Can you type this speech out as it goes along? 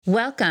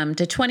Welcome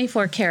to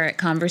 24 Karat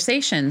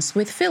Conversations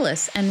with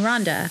Phyllis and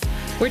Rhonda.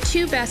 We're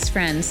two best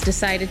friends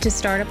decided to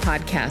start a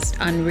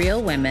podcast on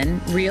real women,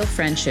 real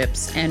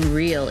friendships, and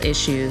real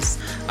issues.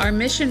 Our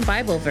mission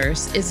Bible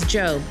verse is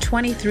Job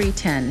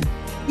 23:10.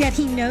 Yet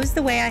he knows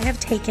the way I have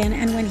taken,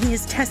 and when he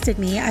has tested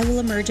me, I will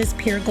emerge as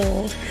pure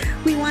gold.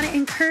 We want to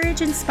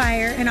encourage,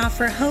 inspire, and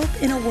offer hope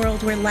in a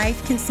world where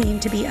life can seem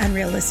to be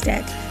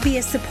unrealistic. Be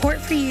a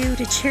support for you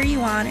to cheer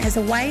you on as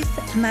a wife,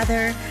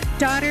 mother,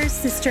 daughter,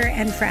 sister,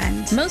 and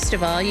friend. Most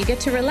of all, you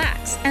get to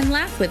relax and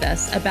laugh with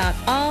us about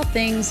all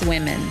things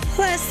women.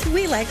 Plus,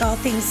 we like all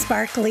things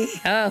sparkly.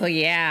 Oh,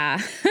 yeah.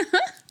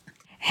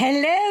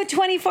 Hello,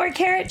 24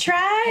 Karat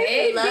Tribe.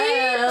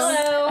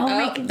 Hello.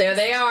 Oh, there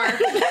they are.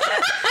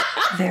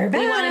 They're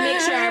back. We want to make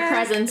sure our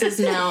presence is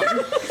known.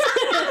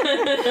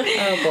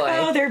 Oh, boy.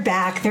 Oh, they're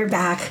back. They're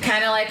back.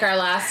 Kind of like our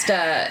last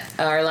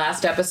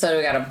episode,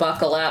 we got to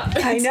buckle up.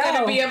 I know. It's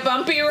going to be a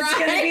bumpy ride. It's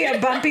going to be a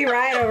bumpy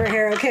ride over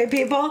here, okay,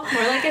 people?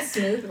 More like a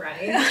smooth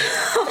ride.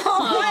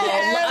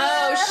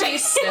 Oh,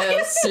 she's so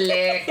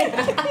slick.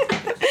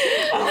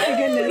 Oh, my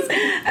goodness.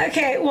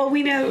 Okay, well,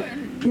 we know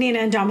Nina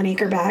and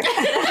Dominique are back.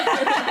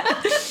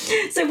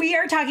 So we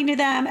are talking to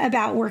them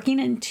about working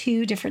in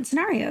two different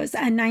scenarios,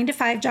 a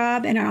 9-to-5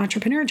 job and an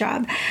entrepreneur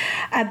job.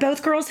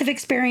 Both girls have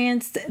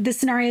experienced the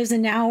scenarios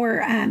and now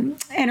are in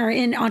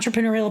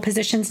entrepreneurial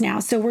positions now.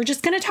 So we're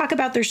just going to talk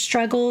about their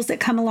struggles that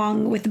come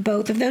along with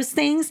both of those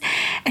things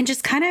and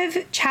just kind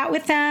of chat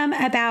with them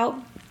about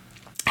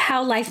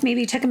how life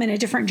maybe took them in a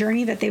different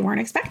journey that they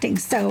weren't expecting.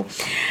 So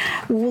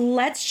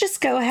let's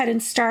just go ahead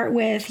and start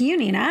with you,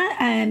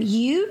 Nina.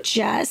 You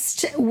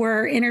just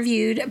were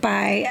interviewed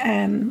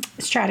by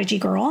Strategy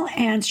Girl,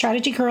 and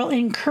Strategy Girl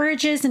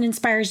encourages and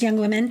inspires young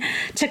women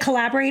to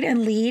collaborate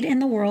and lead in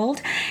the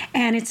world.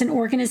 And it's an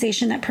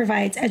organization that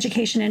provides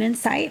education and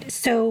insight.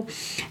 So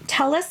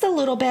tell us a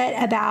little bit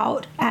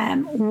about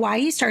why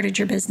you started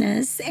your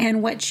business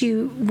and what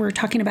you were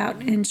talking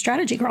about in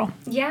Strategy Girl.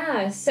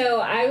 Yeah, so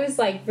I was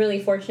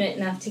really fortunate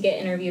enough to get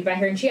interviewed by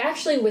her, and she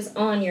actually was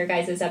on your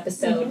guys'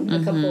 episode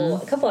a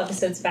couple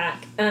episodes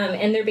back,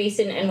 and they're based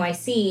in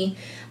NYC.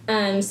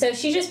 So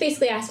she just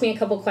basically asked me a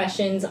couple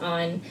questions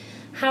on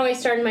how I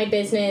started my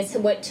business,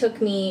 what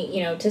took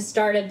me, to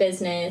start a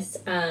business,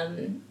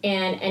 and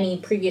any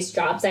previous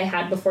jobs I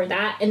had before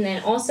that. And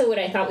then also what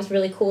I thought was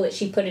really cool that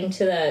she put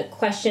into the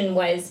question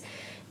was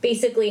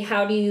basically,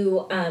 how do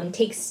you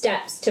take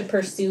steps to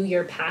pursue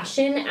your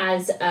passion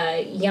as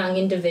a young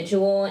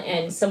individual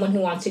and someone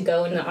who wants to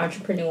go in the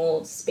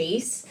entrepreneurial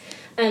space?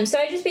 So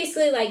I just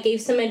basically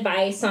gave some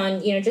advice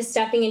on, just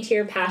stepping into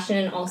your passion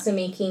and also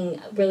making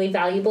really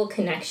valuable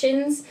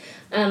connections.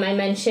 I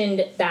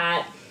mentioned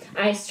that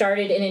I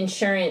started in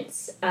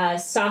insurance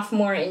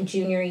sophomore and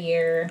junior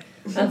year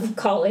of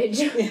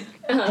college.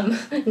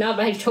 Not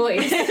by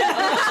choice.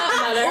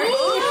 Mother.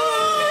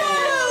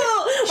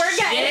 We're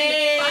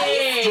getting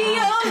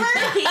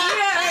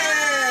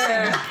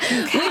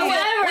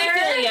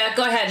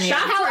Go ahead, Mia.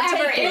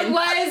 However,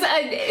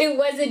 it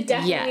was a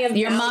definitely a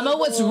your mama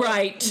was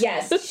right.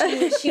 Yes,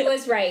 she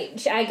was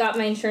right. I got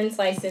my insurance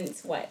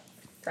license,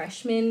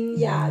 freshman?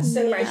 Yeah,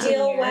 so the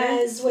deal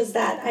was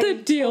that the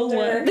deal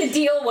was this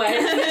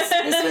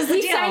was the deal.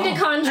 We signed a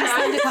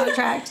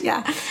contract.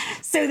 Yeah.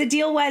 So the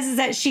deal was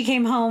that she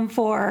came home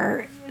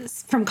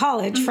from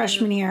college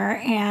freshman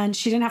year, and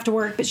she didn't have to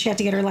work, but she had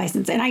to get her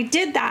license. And I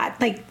did that.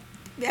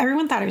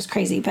 Everyone thought I was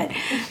crazy, but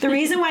the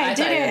reason why I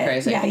did thought you were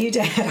crazy. Yeah, you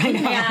did. I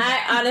know.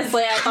 Yeah, I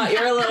thought you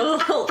were a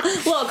little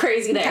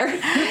crazy there.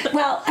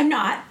 Well, I'm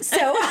not. So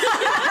you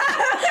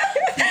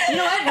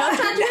know what? No,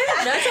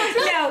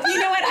 you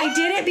know what? I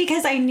did it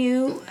because I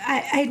knew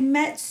I'd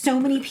met so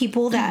many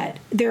people that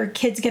their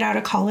kids get out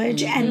of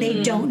college and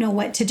they don't know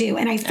what to do.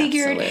 And I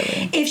figured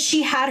if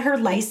she had her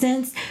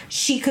license,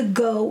 she could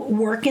go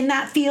work in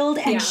that field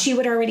and she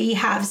would already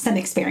have some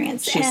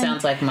experience. She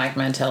sounds like Mike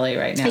Mantelli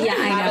right now. Yeah,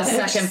 I know. Have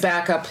a second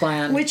backup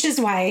plan. Which is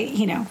why,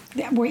 you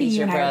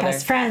and I are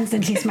best friends,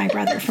 and he's my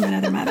brother from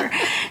another mother.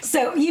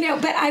 So,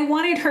 but I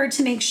wanted her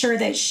to make sure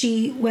that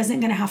she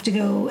wasn't going to have to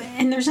go,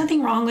 and there's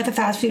nothing wrong with a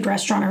fast food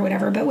restaurant or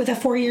whatever, but with a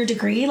 4-year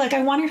degree,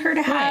 I wanted her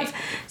to have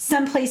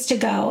some place to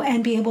go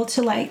and be able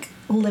to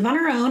live on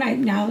her own. I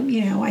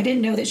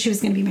didn't know that she was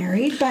going to be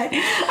married, but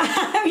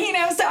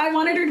so I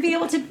wanted her to be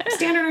able to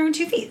stand on her own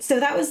 2 feet. So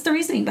that was the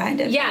reasoning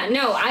behind it. Yeah,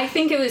 no, I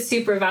think it was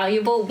super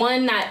valuable.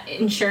 One, that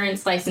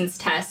insurance license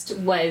test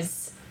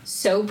was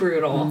so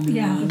brutal.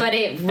 Yeah. But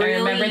it really... I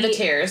remember the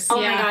tears.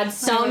 Oh my God,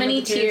 so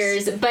many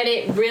tears. But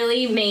it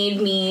really made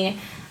me,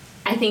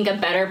 I think, a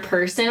better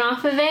person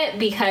off of it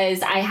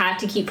because I had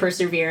to keep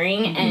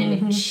persevering,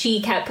 and she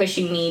kept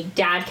pushing me.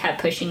 Dad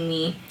kept pushing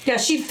me. Yeah,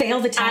 she'd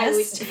fail the test. I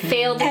would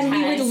fail the test. And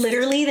we would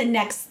literally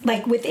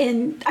I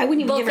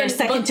wouldn't even give her a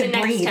second to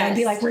breathe. I'd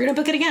be like, we're going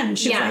to book it again. And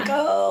she was like,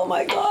 oh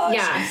my gosh.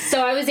 Yeah,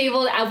 so I was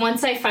able to,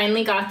 once I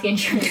finally got the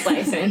insurance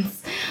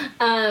license,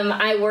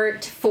 I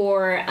worked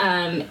for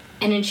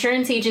an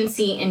insurance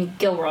agency in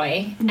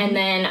Gilroy, and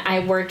then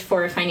I worked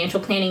for a financial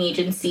planning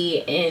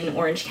agency in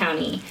Orange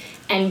County.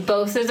 And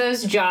both of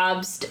those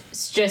jobs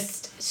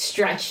just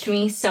stretched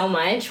me so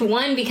much.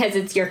 One,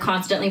 because you're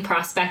constantly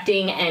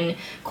prospecting and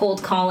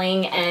cold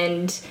calling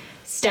and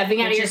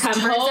stepping out of your comfort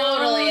zone.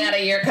 Totally out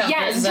of your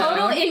comfort zone.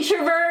 Total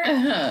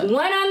introvert.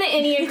 One on the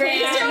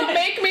Enneagram. Don't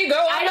make me go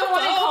on I don't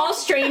want to call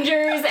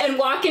strangers and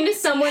walk into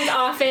someone's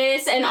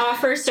office and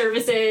offer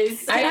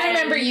services. I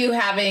remember you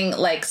having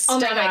like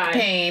stomach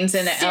pains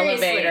in an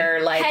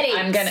elevator. Like, headaches.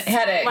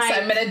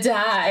 I'm gonna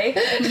die.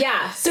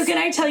 Yeah. So can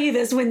I tell you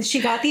this? When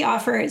she got the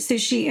offer, so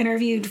she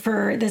interviewed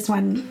for this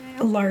one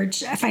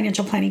large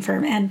financial planning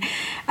firm, and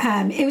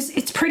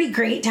it's pretty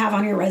great to have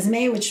on your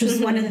resume, which was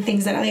one of the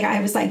things that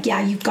I was like,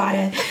 yeah, you've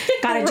gotta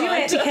do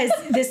it, because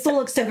this will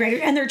look so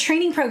great, and their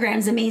training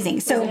program's amazing.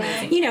 So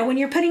when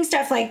you're putting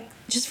stuff, like,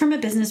 just from a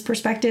business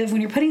perspective,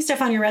 when you're putting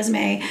stuff on your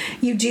resume,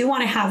 you do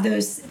want to have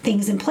those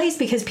things in place,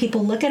 because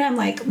people look at them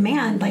like,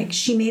 man, like,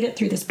 she made it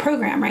through this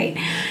program, right?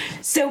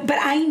 So, but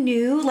I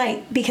knew,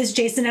 like, because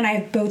Jason and I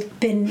have both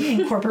been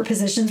in corporate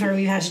positions where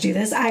we've had to do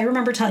this. I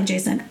remember telling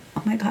Jason,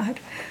 oh my God,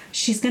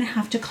 she's going to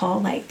have to call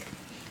like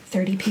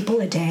 30 people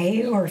a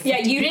day or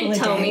 50 you didn't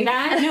tell me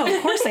that. No,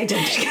 of course I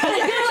didn't.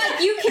 They're like,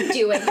 you can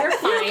do it. You're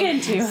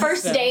fine.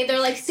 First day,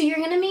 they're like, so you're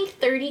going to make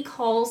 30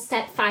 calls,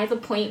 set 5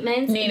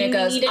 appointments. Nina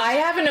goes, I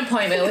have an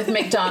appointment with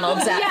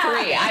McDonald's at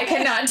 3. I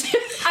cannot do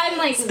I'm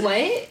like,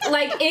 what?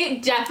 Like,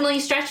 it definitely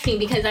stretched me,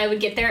 because I would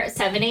get there at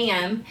 7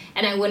 a.m.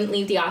 and I wouldn't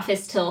leave the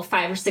office till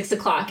 5 or 6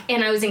 o'clock,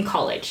 and I was in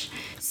college.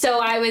 So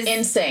I was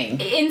insane.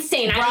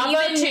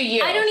 Bravo to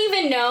you. I don't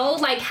even know,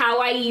 like, how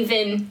I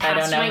even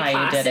passed my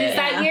classes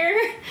that year.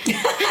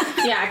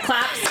 Yeah,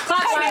 claps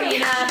for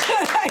Nina.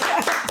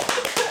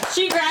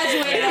 She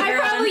graduated. I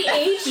probably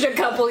aged a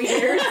couple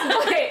years,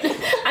 but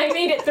I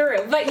made it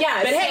through. But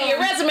yeah. But hey, your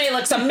resume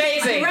looks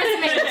amazing.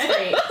 Resume looks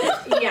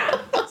great. Yeah.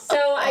 So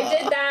I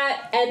did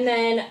that, and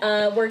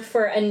then worked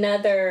for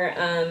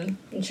another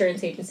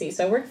insurance agency.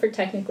 So I worked for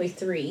technically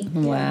 3.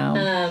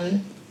 Wow.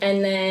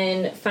 And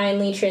then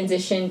finally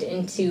transitioned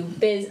into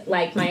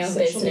my own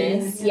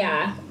business.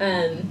 Yeah.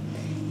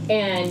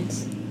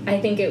 And I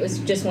think it was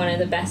just one of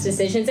the best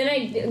decisions.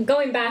 And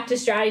going back to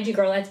Strategy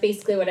Girl, that's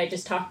basically what I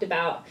just talked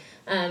about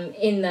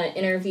in the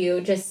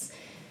interview. Just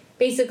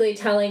basically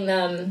telling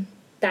them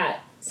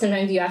that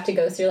sometimes you have to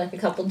go through like a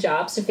couple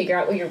jobs to figure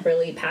out what you're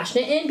really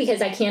passionate in,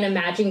 because I can't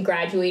imagine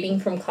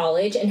graduating from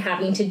college and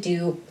having to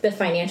do the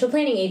financial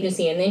planning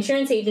agency and the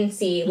insurance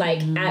agency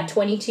at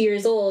 22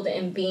 years old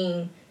and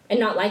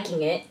not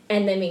liking it,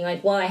 and then being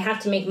like, well, I have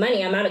to make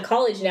money. I'm out of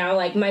college now.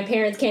 Like, my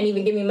parents can't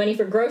even give me money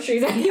for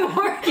groceries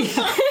anymore.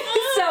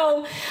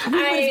 So I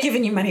would have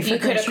given you money for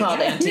groceries. You could have called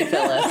Auntie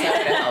Phyllis. That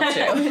would have helped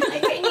you.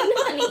 I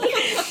need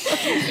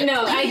money.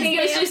 No, I think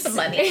it was just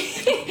money. I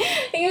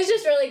think it was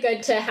just really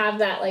good to have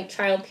that like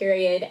trial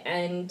period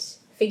and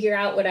figure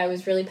out what I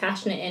was really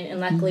passionate in.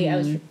 And luckily,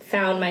 I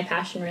found my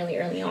passion really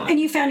early on. And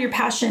you found your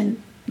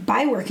passion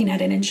by working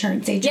at an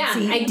insurance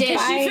agency. Yeah, I did.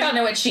 She found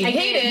out what she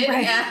hated.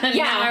 Right.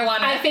 Yeah,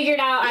 I figured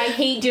out I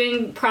hate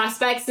doing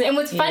prospects. And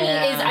what's funny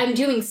is I'm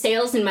doing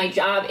sales in my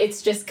job.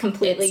 It's just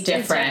completely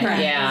different.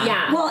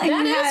 Yeah. Well,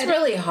 and that is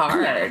really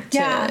hard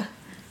to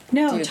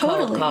do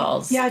totally. cold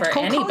calls for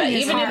anybody.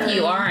 Even if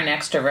you are an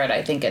extrovert,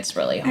 I think it's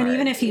really hard. And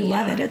even if you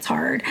love it, it's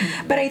hard.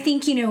 But I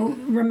think,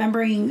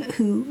 remembering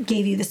who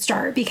gave you the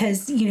start,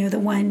 because, the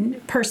one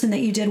person that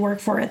you did work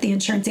for at the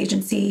insurance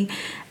agency,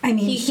 I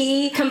mean,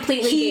 he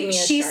completely gave me a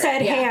She start.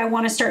 said, hey, I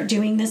want to start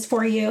doing this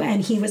for you.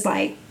 And he was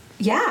like,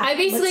 yeah. I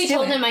basically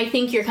told him, I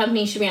think your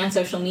company should be on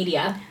social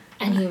media.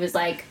 And he was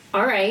like,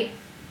 all right,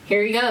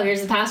 here you go.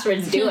 Here's the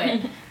passwords. Do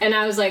it. And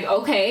I was like,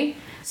 okay.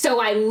 So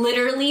I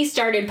literally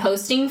started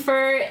posting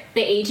for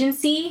the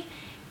agency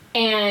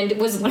and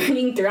was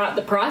learning throughout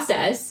the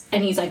process.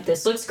 And he's like,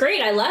 this looks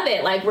great. I love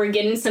it. Like, we're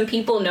getting some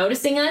people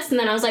noticing us. And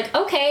then I was like,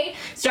 okay.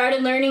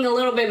 Started learning a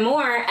little bit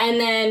more. And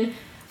then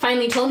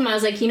finally told him, I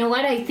was like, you know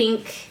what? I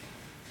think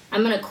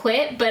I'm going to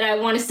quit, but I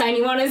want to sign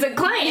you on as a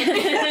client. And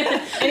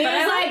he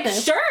was like,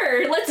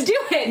 sure, let's do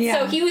it. Yeah.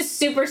 So he was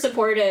super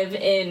supportive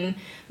in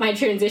my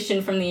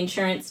transition from the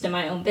insurance to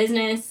my own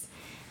business.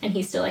 And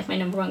he's still like my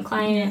number 1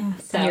 client. Yeah.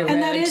 So You're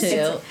and that is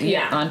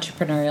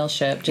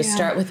entrepreneurship. Just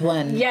start with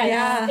one.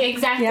 Yeah,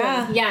 exactly.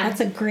 Yeah. That's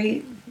a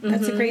great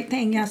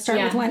thing. Yeah,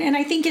 start with one. And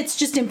I think it's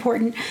just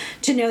important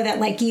to know that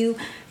like you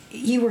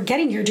were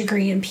getting your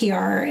degree in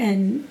PR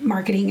and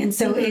marketing, and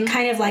so it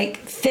kind of like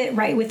fit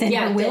right within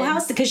her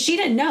wheelhouse, because she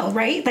didn't know,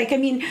 right? Like, I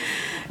mean,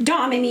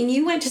 Dom,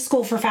 you went to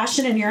school for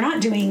fashion, and you're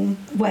not doing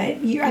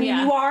what you. I mean,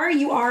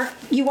 you are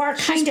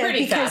kind She's of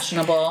pretty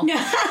fashionable. No,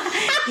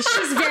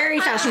 she's very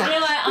fashionable. You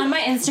know what? On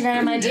my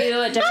Instagram, I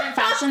do a different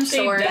fashion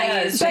story.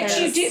 But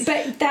you do.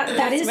 But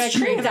that is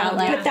true.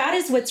 But that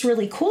is what's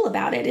really cool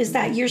about it, is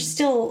that you're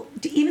still,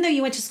 even though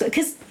you went to school.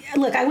 Because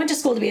look, I went to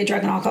school to be a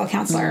drug and alcohol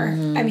counselor.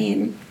 I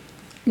mean,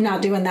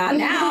 not doing that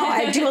now.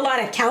 I do a lot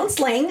of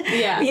counseling,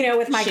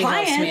 with my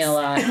clients. She helps me a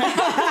lot.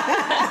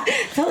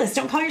 Phyllis,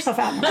 don't call yourself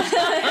out.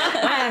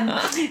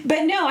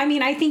 But no,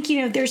 I think,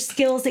 there's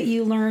skills that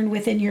you learn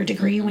within your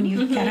degree when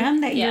you get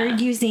them that you're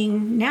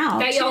using now.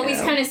 That you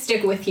always kind of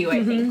stick with you,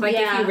 I think. Like,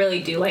 if you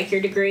really do like your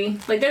degree.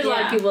 Like, there's a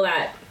lot of people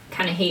that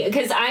kind of hate it.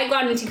 Because I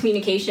got into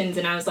communications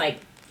and I was like,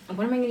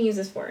 what am I going to use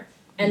this for?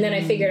 And then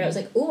I figured, I was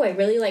like, ooh, I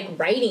really like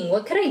writing.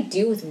 What could I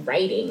do with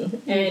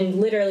writing?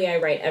 And literally I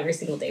write every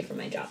single day for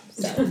my job.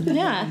 So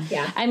Yeah.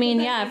 I mean,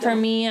 for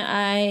me,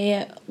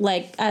 I,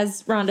 like,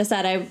 as Rhonda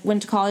said, I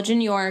went to college in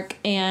New York,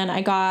 and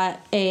I got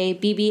a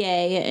BBA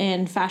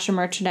in fashion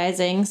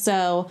merchandising,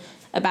 so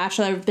a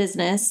Bachelor of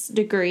Business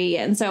degree.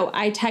 And so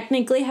I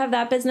technically have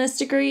that business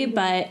degree,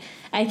 but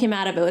I came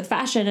out of it with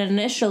fashion. And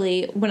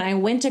initially, when I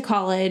went to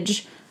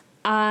college,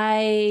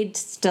 I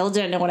still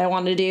didn't know what I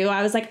wanted to do.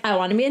 I was like, I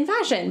want to be in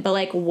fashion, but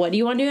like, what do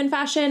you want to do in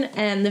fashion?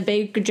 And the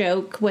big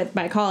joke with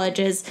my college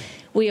is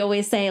we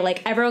always say,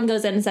 like, everyone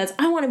goes in and says,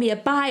 I want to be a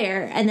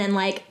buyer. And then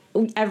like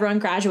everyone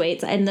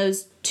graduates and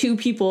those two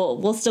people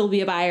will still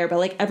be a buyer, but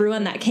like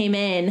everyone that came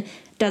in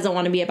doesn't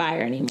want to be a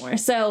buyer anymore.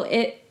 So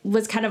it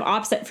was kind of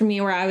opposite for me,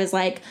 where I was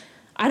like,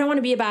 I don't want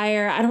to be a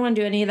buyer. I don't want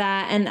to do any of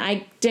that. And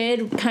I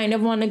did kind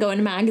of want to go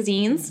into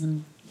magazines. Mm-hmm.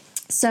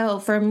 So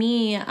for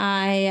me,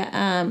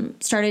 I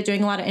started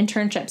doing a lot of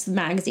internships with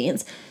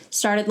magazines,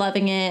 started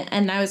loving it.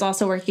 And I was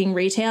also working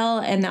retail,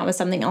 and that was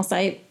something else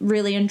I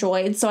really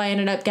enjoyed. So I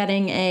ended up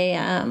getting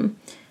a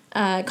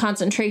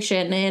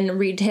concentration in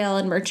retail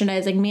and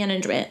merchandising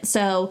management.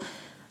 So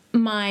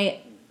my,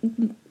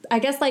 I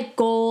guess, like,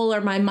 goal or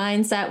my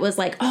mindset was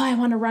like, oh, I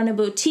want to run a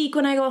boutique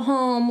when I go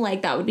home.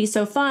 Like, that would be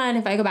so fun.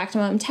 If I go back to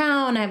my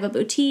hometown, I have a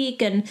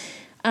boutique. And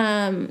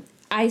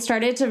I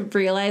started to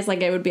realize,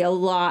 like, it would be a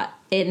lot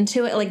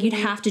into it. Like, you'd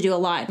have to do a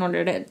lot in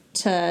order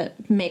to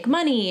make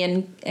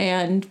money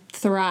and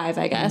thrive,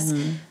 I guess.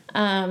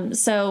 Mm-hmm.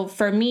 So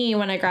for me,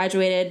 when I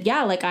graduated,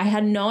 like, I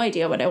had no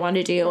idea what I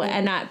wanted to do. Mm-hmm.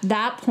 And at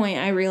that point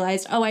I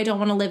realized, oh, I don't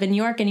want to live in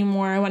New York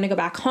anymore. I want to go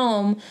back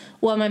home.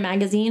 Well, my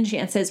magazine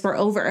chances were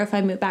over if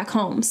I moved back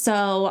home.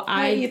 So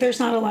there's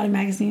not a lot of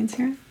magazines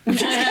here.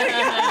 There's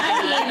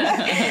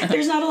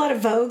not a lot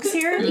of Vogues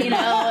here. You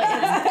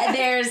know,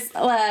 there's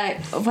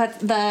like what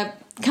the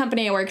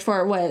company I worked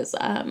for was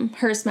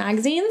Hearst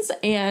Magazines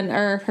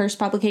or Hearst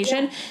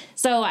Publication. Yeah.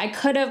 So I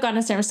could have gone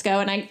to San Francisco,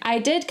 and I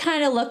did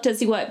kind of look to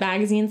see what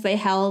magazines they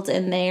held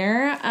in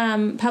their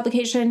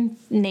publication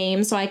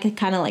name, so I could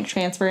kind of like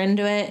transfer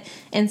into it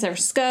in San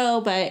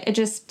Francisco. But it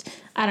just,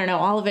 I don't know,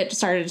 all of it just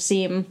started to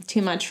seem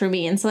too much for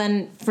me. And so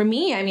then for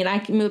me, I mean,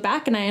 I moved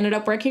back and I ended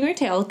up working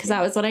retail because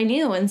that was what I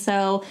knew. And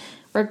so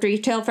worked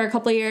retail for a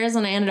couple of years,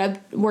 and I ended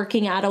up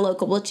working at a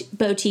local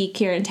boutique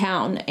here in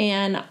town.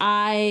 And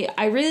I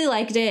really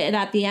liked it. And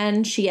at the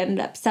end, she ended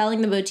up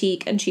selling the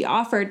boutique, and she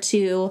offered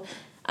to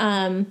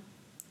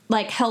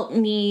help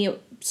me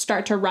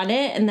start to run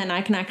it, and then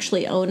I can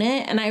actually own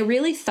it. And I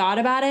really thought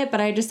about it, but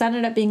I just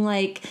ended up being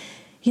like,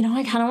 you know,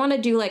 I kind of want to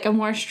do like a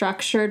more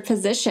structured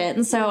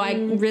position. So I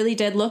really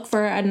did look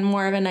for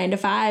more of a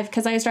 9-to-5,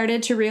 because I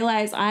started to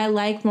realize I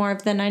like more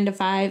of the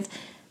 9-to-5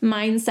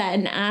 mindset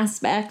and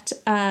aspect,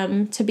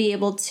 to be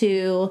able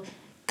to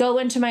go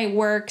into my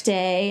work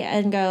day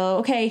and go,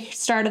 okay,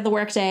 start of the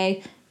work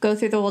day, go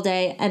through the whole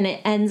day, and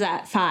it ends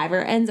at 5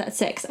 or ends at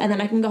 6, and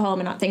then I can go home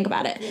and not think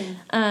about it.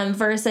 Yeah.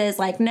 Versus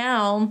like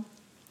now,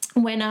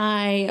 when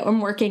I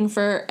am working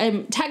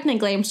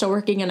technically I'm still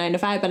working a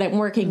 9-to-5, but I'm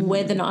working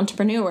with an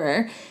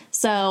entrepreneur,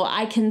 so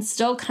I can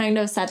still kind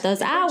of set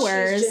those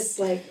hours. She's just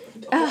like,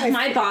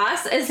 my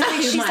boss is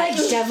she's much. Like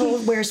Devil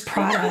Wears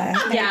Prada.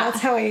 Yeah, that's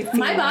how I feel.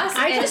 My boss.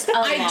 I do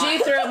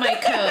throw my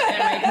coat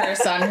and my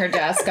purse on her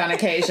desk on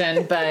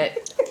occasion,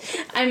 but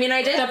I mean,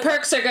 I did. The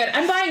perks are good.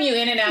 I'm buying you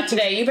In-N-Out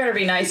today. You better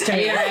be nice to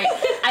me. Right.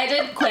 I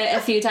did quit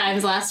a few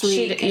times last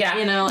week.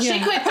 You know, she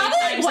quit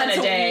probably once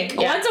a day.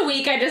 Once a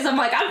week, I'm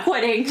like, I'm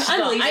quitting.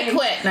 I'm leaving. I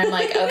quit, and I'm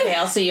like, okay,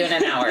 I'll see you in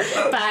an hour.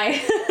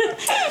 Bye.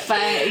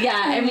 But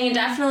yeah, I mean,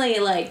 definitely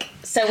like.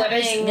 So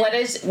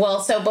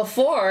so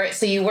before,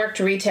 so you worked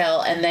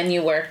retail, and then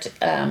you worked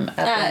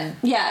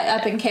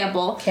up in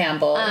Campbell.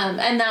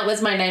 And that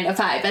was my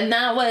 9-to-5, and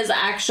that was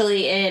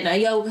actually in a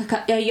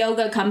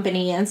yoga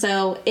company, and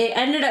so it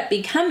ended up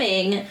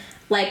becoming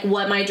like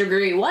what my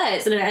degree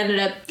was, and it ended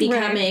up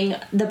becoming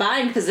the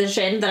buying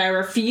position that I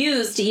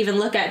refused to even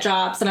look at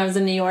jobs when I was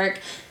in New York.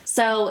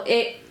 So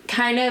it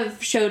kind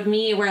of showed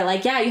me where,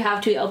 like, yeah, you have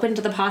to be open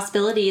to the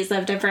possibilities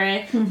of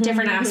different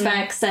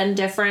aspects and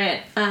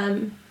different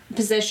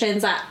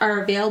positions that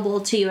are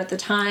available to you at the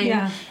time.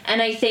 Yeah.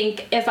 And I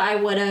think if I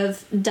would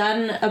have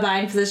done a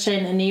buying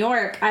position in New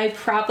York, I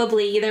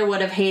probably either would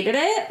have hated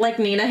it, like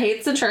Nina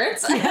hates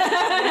insurance, or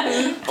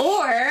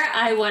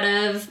I would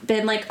have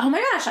been like, oh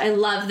my gosh, I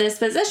love this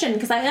position,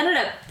 because I ended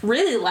up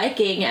really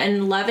liking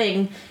and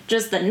loving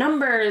just the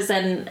numbers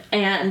and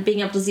being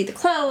able to see the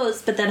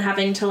clothes, but then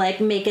having to like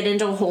make it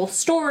into a whole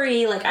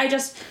story. Like, I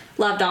just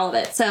loved all of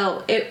it.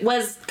 So it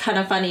was kind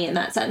of funny in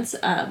that sense,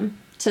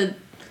 to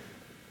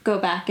go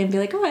back and be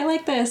like, oh, I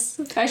like this.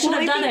 I should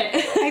have done it.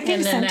 I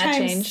think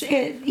sometimes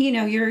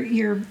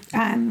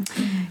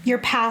your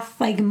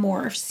path like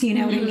morphs. You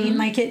know what I mean?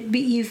 Like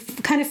you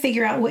kind of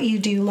figure out what you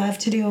do love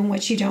to do and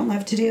what you don't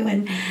love to do.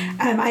 And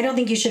I don't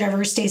think you should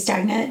ever stay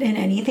stagnant in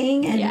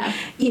anything. And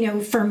you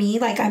know, for me,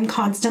 like, I'm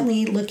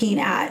constantly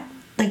looking at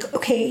like,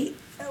 okay,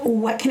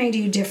 what can I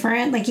do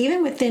different? Like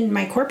even within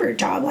my corporate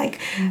job, like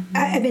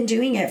I've been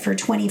doing it for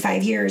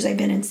 25 years. I've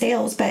been in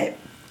sales, but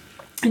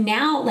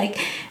now like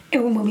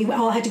when we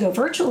all had to go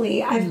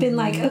virtually, I've been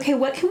like, okay,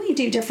 what can we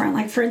do different?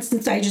 Like for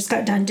instance, I just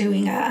got done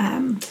doing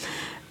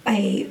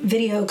a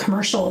video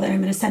commercial that I'm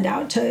going to send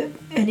out to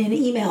in an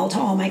email to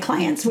all my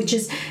clients, which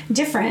is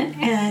different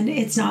and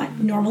it's not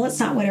normal. It's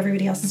not what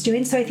everybody else is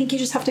doing. So I think you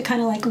just have to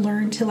kind of like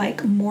learn to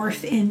like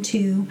morph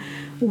into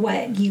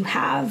what you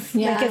have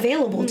like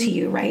available to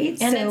you, right?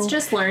 And it's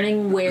just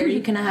learning where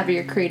you can have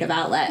your creative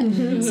outlet.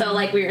 So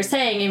like we were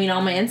saying, I mean,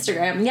 on my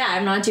Instagram,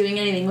 I'm not doing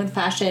anything with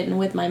fashion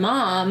with my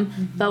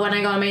mom, but when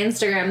I go on my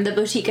Instagram, the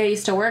boutique I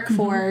used to work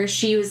for,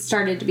 she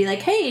started to be like,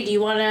 hey, do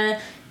you want to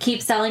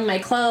keep selling my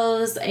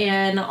clothes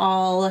and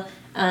I'll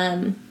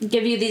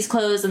give you these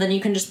clothes and then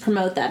you can just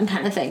promote them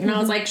kind of thing. And I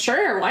was like,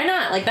 sure, why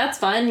not? Like, that's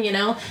fun, you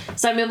know?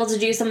 So I'm able to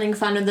do something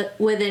fun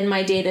within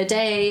my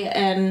day-to-day.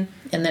 And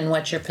then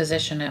what's your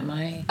position at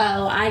my...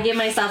 Oh, I give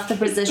myself the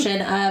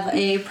position of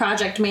a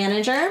project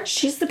manager.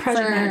 She's the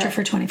project manager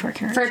for 24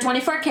 Karat. For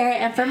 24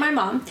 Karat and for my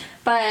mom.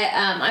 But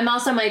I'm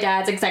also my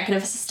dad's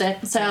executive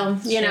assistant. So,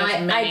 you know,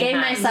 I gave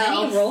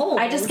myself...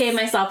 I just gave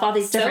myself all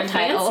these different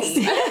titles.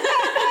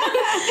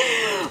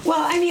 Well,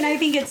 I mean, I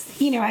think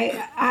it's, you know,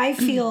 I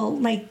feel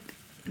like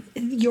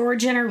your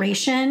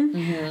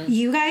generation,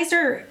 you guys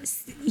are,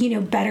 you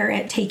know, better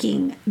at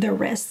taking the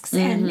risks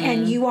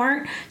and you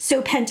aren't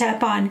so pent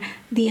up on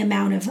the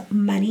amount of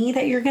money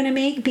that you're going to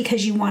make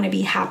because you want to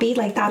be happy.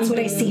 Like that's what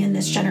I see in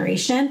this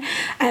generation.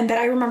 But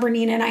I remember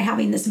Nina and I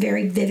having this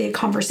very vivid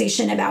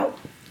conversation about,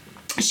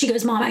 she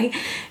goes, Mom,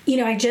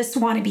 I just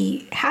want to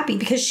be happy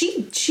because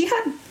she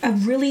had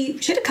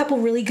a couple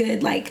really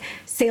good like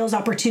sales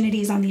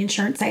opportunities on the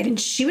insurance side and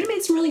she would have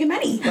made some really good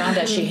money.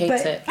 Rhonda, she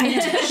hates it. I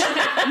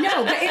know.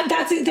 No, but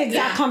that's the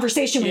exact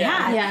conversation we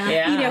had.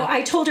 Yeah. You know,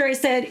 I told her, I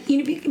said,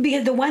 you know,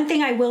 because the one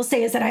thing I will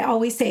say is that I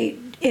always say,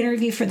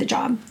 interview for the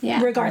job,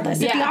 regardless.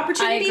 If the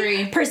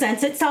opportunity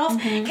presents itself,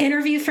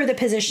 interview for the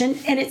position.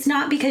 And it's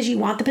not because you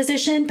want the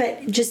position,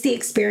 but just the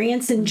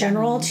experience in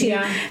general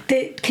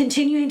the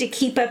continuing to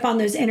keep up on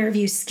those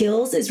interview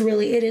skills is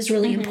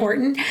really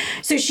important.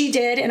 So she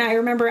did. And I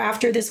remember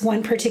after this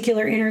one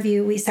particular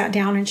interview, we sat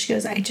down and she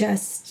goes, I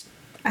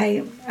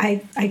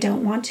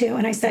don't want to.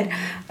 And I said,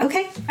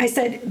 okay. I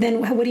said, then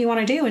what do you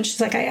want to do? And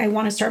she's like, I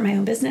want to start my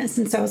own business.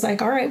 And so I was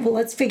like, all right, well,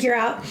 let's figure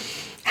out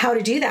how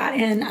to do that.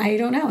 And I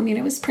don't know. I mean,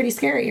 it was pretty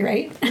scary,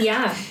 right?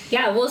 Yeah.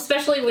 Well,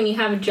 especially when you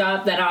have a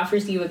job that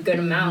offers you a good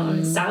amount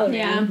of salary.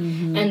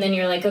 And then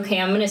you're like,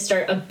 okay, I'm going to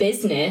start a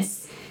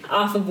business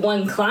off of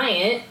one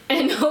client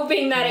and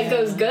hoping that it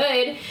goes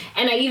good.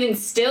 And I even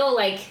still,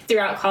 like,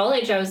 throughout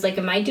college, I was like,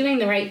 am I doing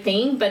the right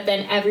thing? But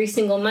then every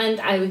single month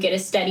I would get a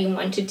steady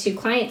 1 to 2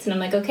 clients. And I'm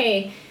like,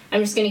 okay,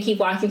 I'm just going to keep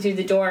walking through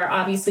the door.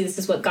 Obviously, this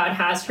is what God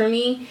has for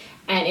me.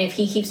 And if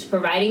he keeps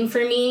providing for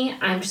me,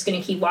 I'm just going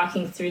to keep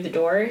walking through the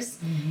doors.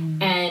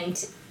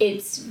 And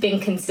it's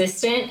been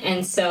consistent.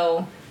 And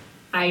so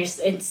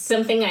it's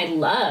something I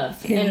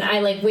love. And I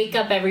like wake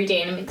up every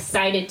day and I'm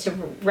excited to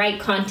write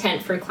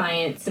content for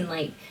clients and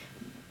like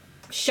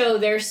show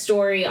their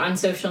story on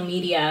social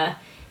media.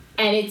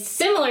 And it's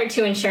similar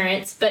to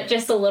insurance, but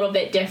just a little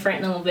bit different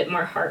and a little bit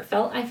more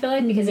heartfelt, I feel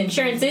like, because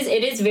insurance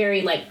is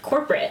very like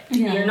corporate.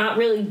 You're not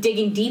really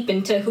digging deep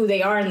into who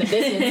they are in the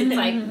business. It's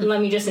like, let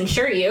me just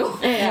insure you.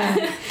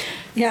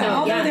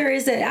 Although there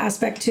is an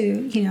aspect to,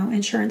 you know,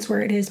 insurance where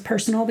it is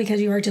personal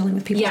because you are dealing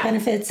with people's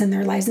benefits and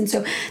their lives. And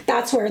so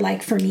that's where,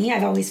 like, for me,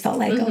 I've always felt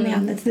like, oh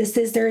man,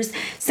 there's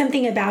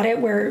something about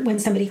it where when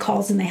somebody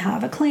calls and they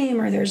have a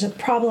claim or there's a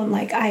problem,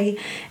 like I'm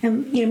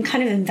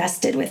kind of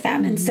invested with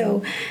them. And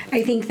so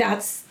I think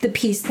that's the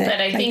piece that.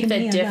 But I think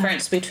the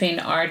difference between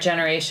our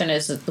generation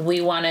is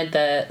we wanted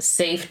the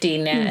safety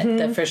net,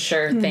 the for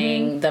sure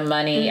thing, the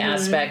money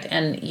aspect.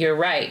 And you're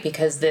right,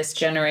 because this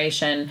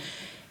generation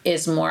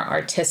is more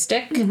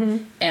artistic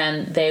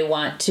and they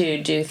want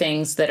to do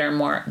things that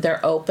are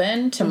they're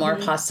open to more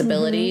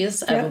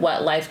possibilities of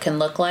what life can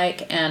look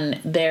like,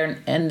 and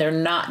they're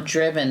not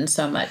driven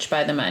so much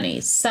by the money.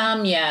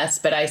 Some, yes,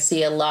 but I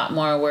see a lot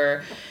more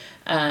where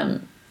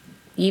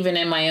even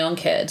in my own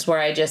kids, where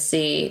I just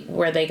see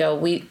where they go,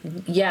 we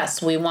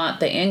want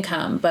the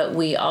income, but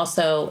we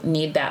also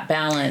need that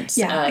balance.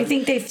 Yeah, I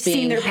think they've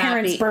seen their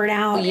parents burn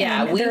out.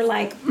 Yeah, and they're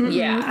like,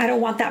 I don't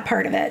want that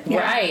part of it. Yeah.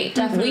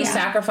 Right. We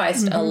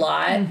sacrificed a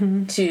lot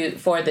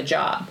for the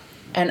job.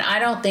 And I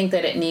don't think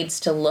that it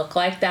needs to look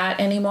like that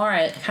anymore.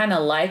 I kind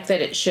of like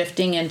that it's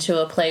shifting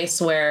into a place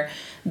where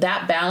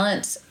that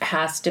balance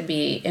has to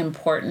be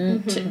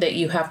important, that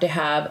you have to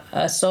have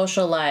a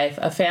social life,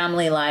 a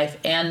family life,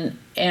 and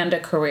a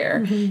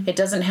career. It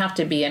doesn't have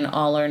to be an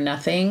all or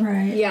nothing.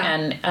 Right. Yeah.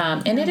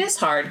 And it is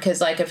hard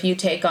because, like, if you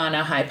take on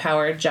a high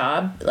powered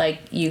job, like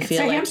you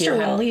feel like you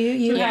have,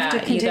 you have to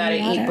continue you got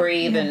to eat,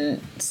 breathe,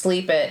 and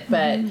sleep it.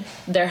 But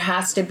there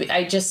has to be.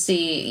 I just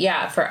see,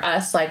 for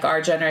us, like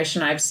our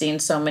generation, I've seen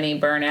so many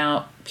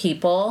burnout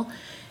people.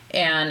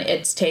 And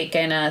it's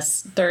taken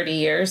us 30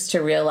 years to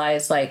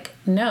realize, like,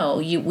 no,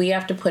 we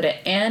have to put an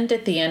end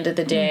at the end of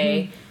the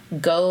day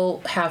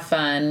go have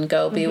fun,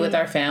 go be with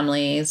our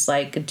families,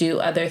 like do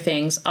other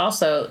things.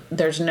 Also,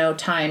 there's no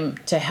time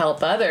to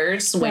help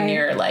others when Right.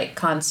 you're like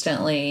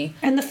constantly.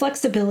 And the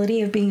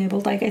flexibility of being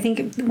able, like, I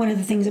think one of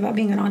the things about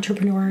being an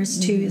entrepreneur is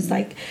too, is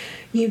like,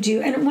 you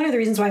do, and one of the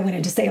reasons why I went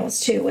into sales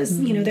too was,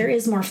 you know, there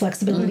is more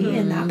flexibility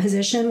in that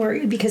position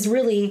where, because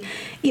really,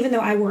 even though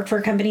I work for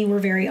a company, we're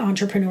very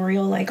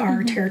entrepreneurial, like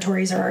our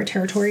territories are our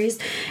territories.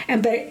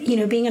 But, you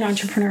know, being an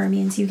entrepreneur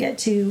means you get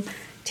to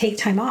take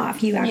time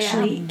off. You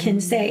actually can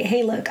say,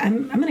 hey, look,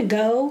 I'm going to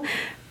go.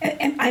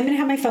 I'm going to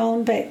have my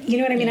phone, but you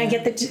know what I mean? I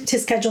get to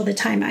schedule the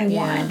time I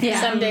want. Yeah.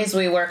 Some days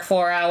we work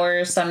 4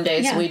 hours. Some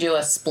days Yeah. we do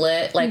a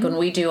split. Like when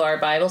we do our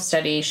Bible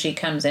study, she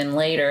comes in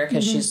later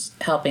because she's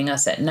helping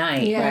us at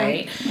night,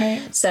 right?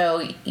 Right.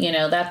 So, you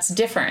know, that's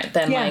different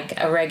than Yeah.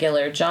 like a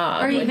regular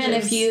job. Or which even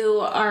if is- you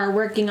are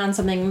working on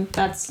something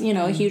that's, you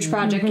know, a huge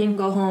project, you can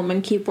go home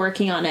and keep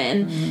working on it.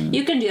 And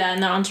you can do that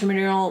in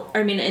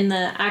the in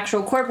the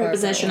actual corporate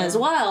position as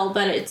well.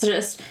 But it's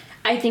just,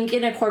 I think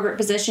in a corporate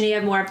position, you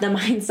have more of the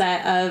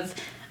mindset of,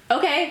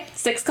 okay,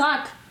 6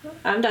 o'clock,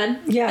 I'm done.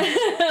 Yeah.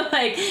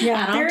 I don't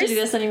have to do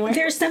this anymore.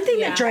 There's something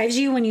that drives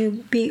you when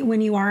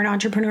you are an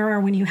entrepreneur, or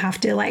when you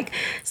have to like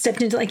step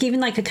into like even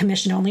like a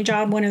commission only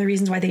job. One of the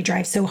reasons why they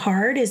drive so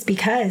hard is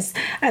because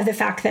of the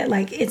fact that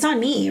like it's on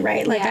me,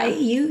 right? Like Yeah.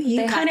 you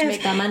They have kind to of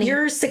make that money.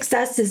 your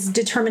success is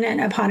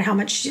determinant upon how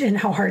much and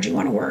how hard you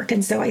want to work.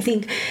 And so I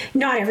think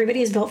not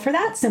everybody is built for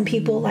that. Some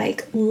people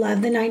like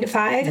love the 9 to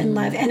 5 and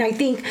I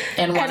think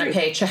and want a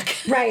paycheck.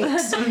 Right.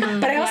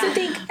 But I also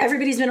think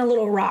everybody's been a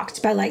little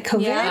rocked by like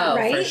COVID, Yeah. Oh,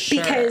 right? for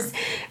sure. Because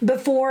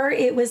before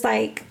it was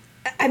like,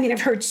 I mean, I've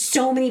heard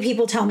so many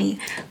people tell me,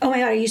 oh my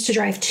God, I used to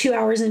drive 2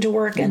 hours into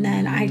work and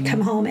then I'd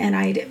come home and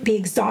I'd be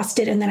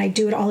exhausted and then I'd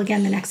do it all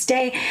again the next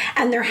day.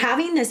 And they're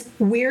having this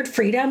weird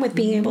freedom with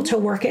being able to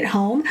work at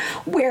home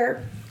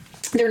where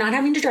they're not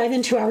having to drive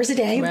in 2 hours a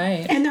day.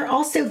 Right. And they're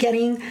also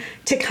getting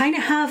to kind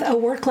of have a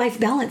work-life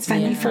balance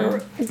finally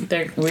for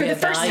They're the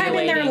first time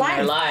in their reevaluating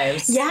life.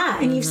 lives. Yeah.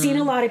 And you've seen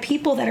a lot of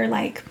people that are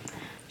like,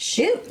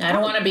 shoot, I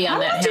don't want to be on I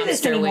that don't do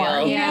this hamster anymore,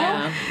 wheel. you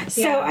know?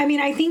 So, I mean,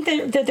 I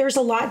think that there's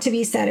a lot to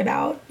be said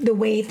about the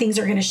way things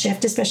are going to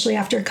shift, especially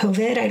after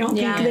COVID. I don't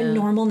think the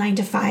normal 9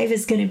 to 5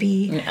 is going to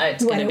be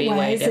It's what gonna it be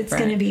way was. It's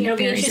going to different. be It'll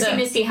be very interesting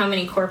to see how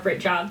many corporate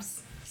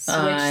jobs switch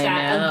I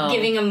that, know.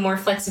 giving them more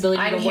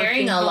flexibility. I'm to working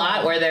hearing a home.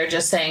 lot where they're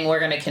just saying we're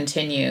going to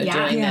continue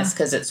doing Yeah. this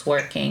because it's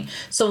working.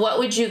 So, what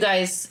would you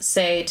guys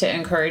say to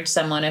encourage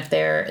someone if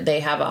they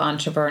have an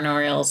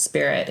entrepreneurial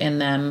spirit in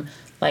them?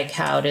 Like,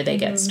 how do they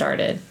get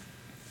started?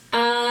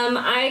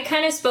 I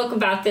kind of spoke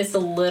about this a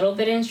little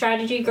bit in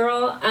Strategy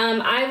Girl.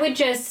 I would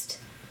just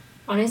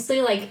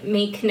honestly like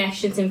make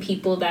connections in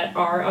people that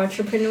are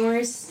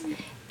entrepreneurs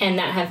and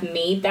that have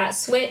made that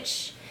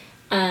switch.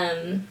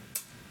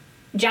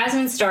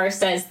 Jasmine Star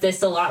says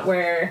this a lot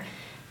where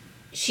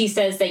she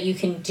says that you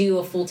can do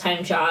a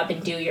full-time job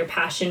and do your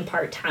passion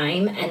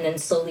part-time and then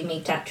slowly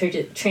make that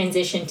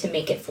transition to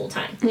make it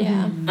full-time.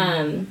 Yeah.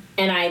 And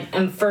I'm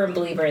a firm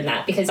believer in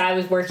that because I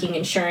was working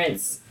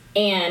insurance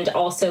and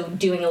also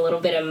doing a little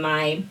bit of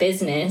my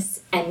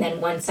business. And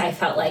then once I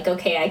felt like,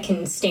 okay, I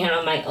can stand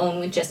on my own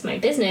with just my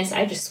business,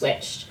 I just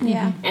switched.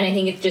 Yeah. And I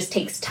think it just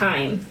takes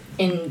time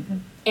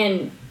and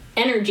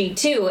energy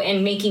too,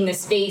 and making the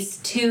space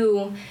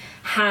to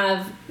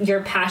have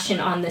your passion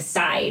on the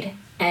side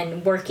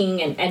and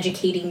working and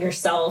educating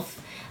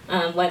yourself,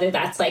 whether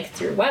that's like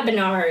through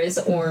webinars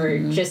or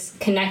just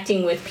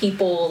connecting with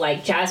people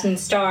like Jasmine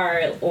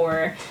Star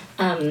or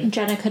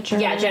Jenna Kutcher.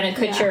 yeah, Jenna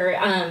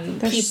Kutcher.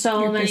 There's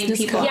so many business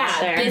people coach. out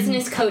there.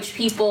 Business coach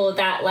people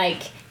that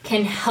like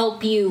can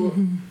help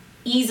you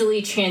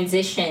easily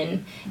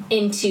transition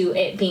into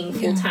it being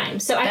full time.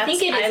 So I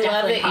think it is I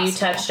love definitely that you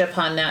possible. touched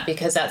upon that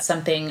because that's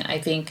something I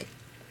think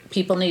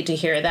people need to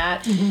hear.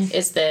 That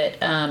is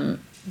that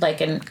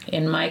like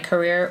in my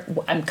career,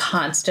 I'm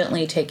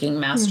constantly taking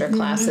master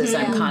classes.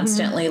 I'm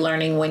constantly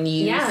learning. When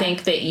you Yeah.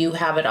 think that you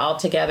have it all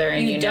together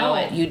and you know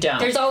it, you don't.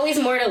 There's always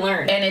more to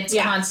learn. And it's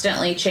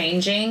constantly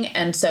changing,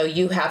 and so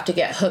you have to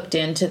get hooked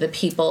into the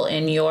people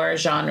in your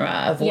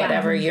genre of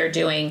whatever you're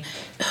doing.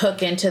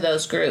 Hook into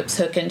those groups,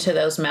 hook into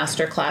those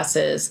master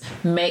classes,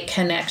 make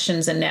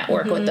connections and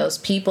network with those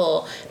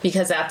people,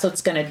 because that's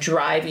what's going to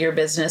drive your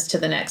business to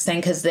the next thing,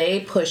 because they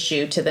push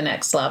you to the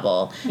next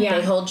level. Yeah.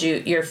 They hold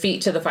your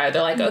feet to the fire.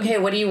 They're like, okay,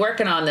 what are you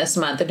working on this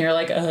month? And you're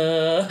like,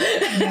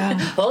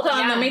 hold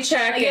on, let me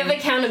check. You have And-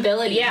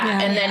 accountability.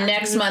 and then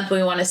next month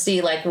we want to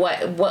see like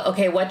what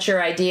okay, what's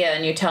your idea?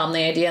 And you tell them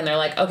the idea and they're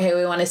like, okay,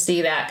 we want to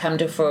see that come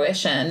to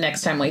fruition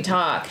next time we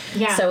talk.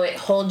 Yeah. So it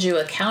holds you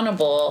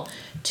accountable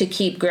to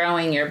keep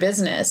growing your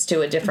business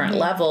to a different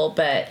level.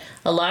 But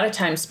a lot of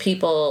times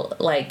people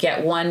like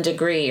get one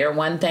degree or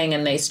one thing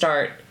and they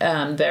start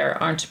their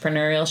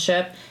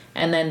entrepreneurship,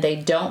 and then they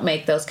don't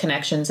make those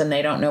connections and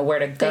they don't know where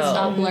to go. They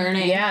stop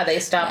learning. Yeah, they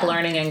stop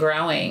learning and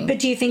growing. But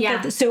do you think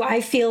Yeah. that? So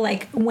I feel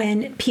like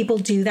when people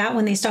do that,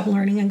 when they stop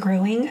learning and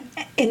growing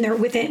in their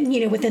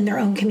within their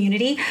own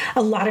community,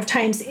 a lot of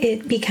times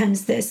it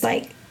becomes this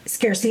like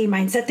scarcity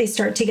mindset, they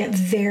start to get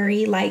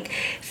very like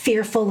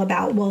fearful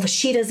about, well,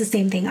 she does the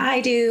same thing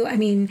I do. I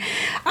mean,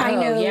 I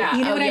know,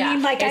 you know what I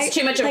mean? Like, it's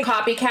too much of a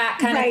copycat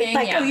kind of thing.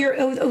 Like, you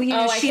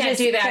know, I can't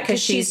do that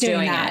because she's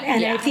doing that. it.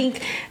 And I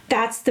think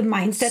that's the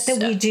mindset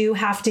that we do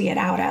have to get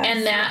out of.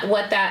 And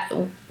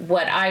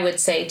what I would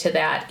say to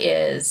that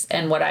is,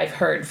 and what I've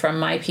heard from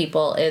my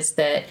people is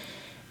that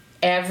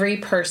every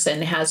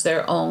person has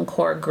their own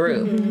core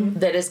group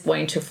that is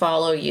going to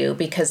follow you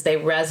because they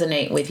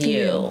resonate with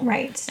you,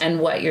 right, and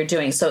what you're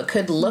doing. So it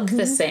could look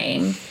the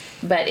same,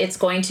 but it's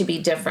going to be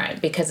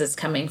different because it's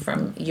coming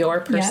from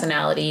your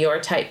personality, your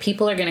type.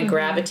 People are going to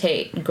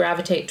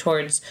gravitate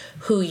towards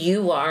who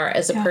you are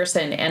as a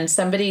person. And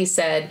somebody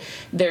said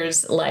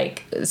there's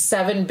like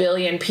 7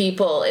 billion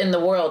people in the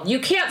world. You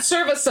can't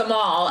service them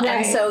all. Right.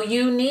 And so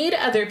you need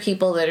other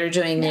people that are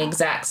doing the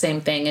exact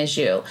same thing as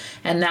you.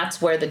 And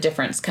that's where the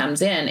difference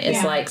comes in.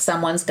 It's like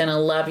someone's going to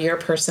love your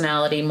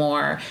personality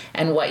more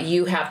and what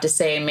you have to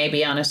say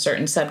maybe on a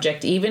certain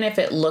subject, even if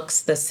it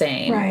looks the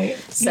same. Right.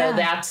 So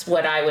that's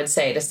what I would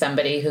say to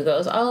somebody who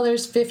goes, oh,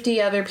 there's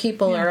 50 other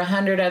people or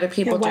 100 other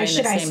people doing the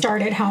same. Why should I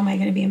start it? How am I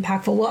going to be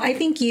impactful? Well, I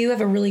think you have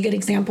a really good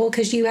example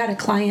because you had a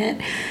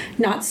client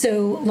not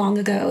so long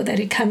ago that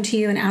had come to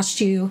you and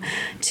asked you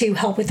to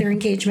help with their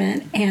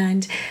engagement,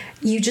 and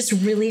you just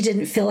really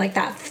didn't feel like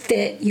that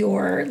fit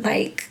your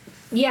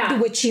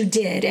what you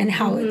did and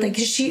how like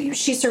she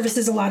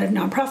services a lot of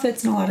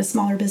nonprofits and a lot of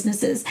smaller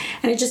businesses,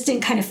 and it just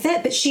didn't kind of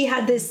fit. But she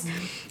had this.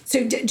 So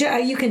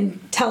you can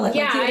tell it.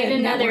 Yeah, like you I had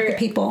another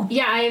people.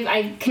 Yeah,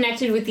 I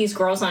connected with these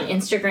girls on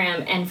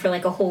Instagram, and for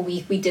like a whole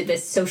week we did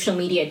this social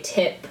media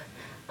tip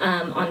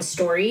on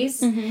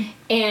stories,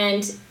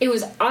 and it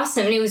was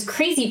awesome. And it was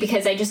crazy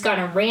because I just got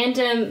a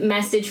random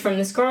message from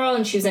this girl,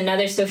 and she was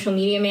another social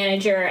media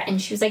manager,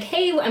 and she was like,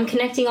 hey, I'm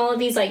connecting all of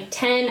these like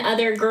 10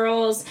 other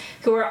girls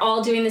who are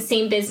all doing the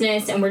same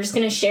business, and we're just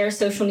going to share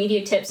social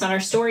media tips on our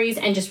stories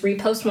and just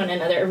repost one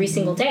another every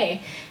single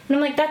day. And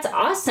I'm like, that's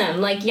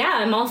awesome. Like, yeah,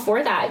 I'm all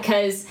for that,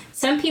 because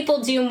some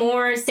people do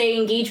more, say,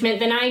 engagement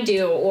than I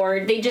do,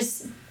 or they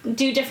just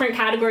do different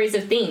categories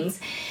of things.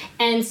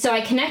 And so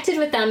I connected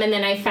with them, and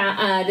then I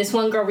found this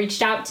one girl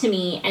reached out to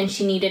me, and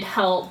she needed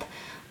help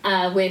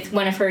with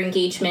one of her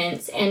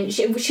engagements. And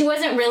she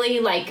wasn't really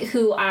like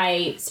who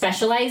I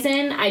specialize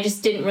in. I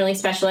just didn't really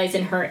specialize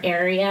in her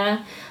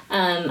area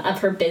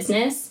of her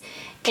business.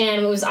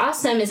 And what was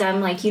awesome is I'm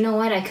like, you know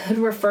what? I could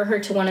refer her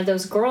to one of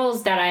those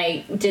girls that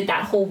I did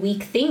that whole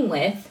week thing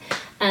with.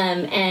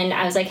 And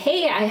I was like,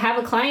 hey, I have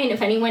a client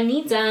if anyone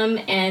needs them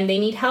and they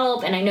need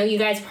help. And I know you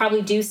guys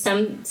probably do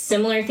some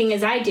similar thing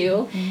as I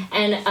do.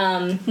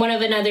 And one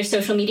of another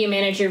social media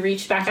manager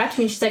reached back out to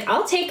me. She's like,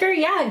 I'll take her.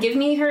 Yeah, give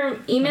me her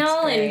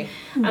email. And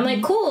I'm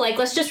like, cool. Like,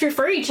 let's just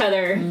refer each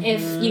other.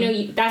 If, you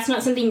know, that's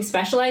not something you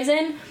specialize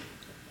in.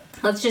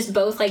 Let's just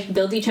both like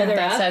build each other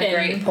up. That's a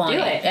great point. Do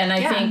it. And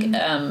I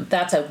think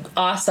that's an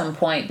awesome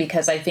point,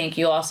 because I think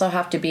you also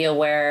have to be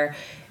aware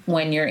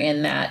when you're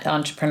in that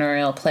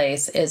entrepreneurial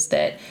place is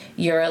that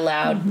you're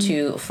allowed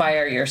to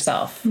fire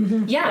yourself.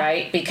 Yeah.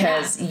 Right?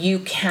 Because you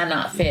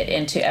cannot fit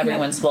into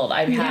everyone's mold.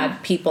 I've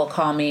had people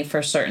call me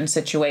for certain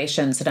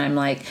situations and I'm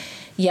like,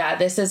 yeah,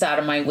 this is out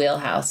of my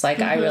wheelhouse.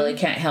 Like, I really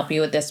can't help you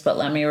with this, but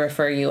let me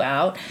refer you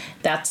out.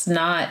 That's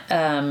not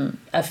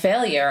a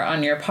failure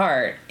on your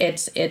part.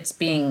 It's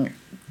being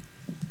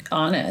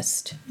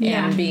honest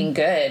and being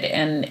good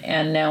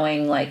and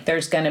knowing like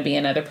there's going to be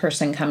another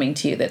person coming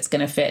to you that's going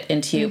to fit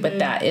into you, but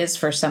that is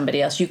for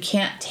somebody else. You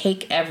can't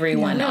take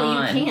everyone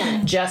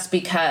on just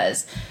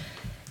because,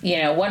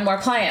 you know, one more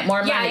client, more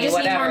money, I just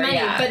whatever. Need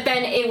more money. But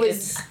then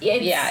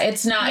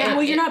it's not. Yeah,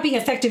 well, you're not being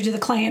effective to the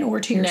client or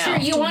to yourself.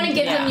 Sure, you want to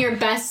give them your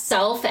best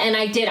self, and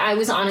I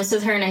was honest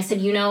with her, and I said,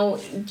 you know,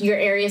 your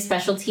area of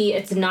specialty,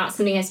 it's not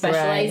something I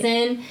specialize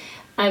in.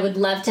 I would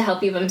love to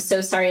help you, but I'm so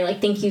sorry. Like,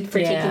 thank you for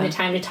taking the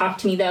time to talk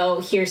to me,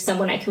 though. Here's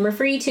someone I can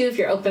refer you to if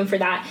you're open for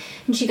that.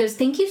 And she goes,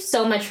 thank you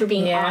so much for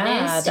being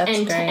honest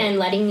and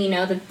letting me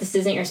know that this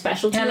isn't your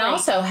specialty. And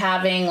also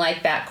having,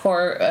 like, that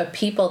core of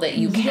people that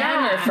you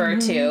can refer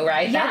to,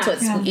 right? Yeah. That's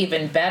what's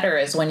even better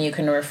is when you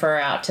can refer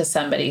out to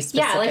somebody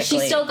specifically. Yeah, like, she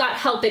still got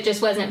help. It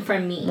just wasn't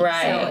from me.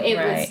 Right, So it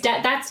was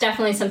that's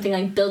definitely something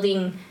like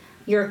building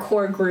your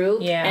core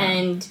group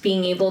and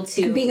being able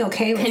to and being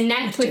okay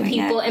connect with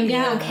people and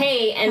being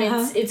okay. And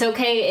it's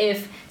okay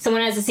if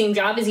someone has the same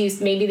job as you,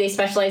 maybe they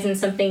specialize in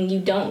something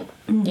you don't.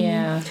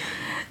 Yeah.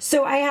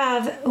 So I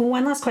have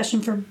one last question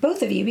for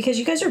both of you, because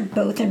you guys are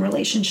both in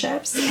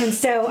relationships. And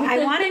so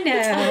I want to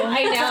know.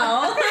 I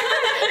know.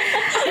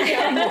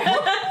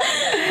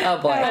 Oh,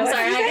 boy. I'm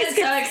sorry. I get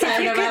so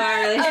excited about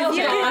our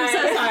relationship. I'm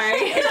so sorry.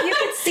 If you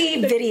could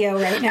see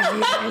video right now,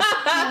 you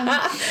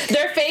guys.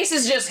 Their face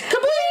is just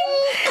kabling.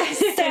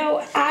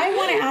 So I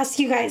want to ask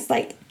you guys,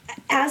 like,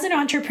 as an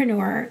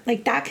entrepreneur,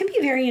 like, that can be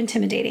very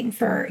intimidating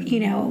for, you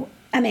know,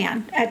 a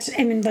man.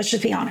 I mean, let's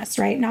just be honest,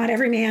 right? Not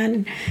every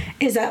man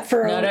is up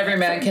for. Not every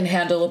man can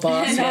handle a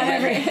boss. Not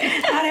every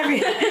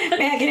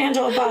man can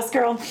handle a boss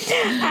girl.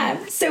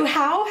 So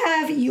how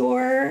have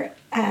your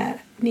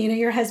Nina,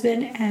 your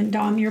husband, and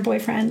Dom, your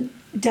boyfriend,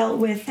 dealt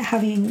with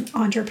having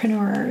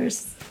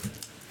entrepreneurs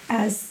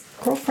as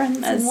girlfriends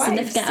As and wives?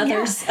 significant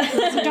others.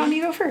 Yeah. So Dom,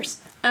 you go first.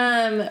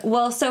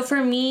 Well, so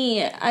for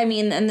me, I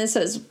mean, and this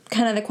was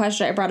kind of the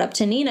question I brought up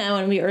to Nina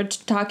when we were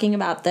talking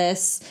about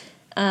this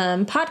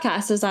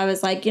podcast, is I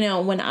was like, you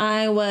know, when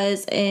I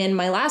was in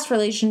my last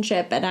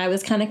relationship and I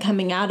was kind of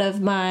coming out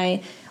of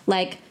my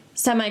like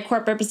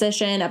semi-corporate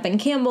position up in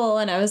Campbell,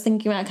 and I was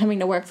thinking about coming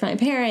to work for my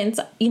parents,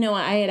 you know,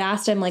 I had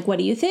asked him like, what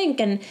do you think?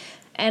 And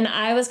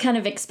I was kind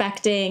of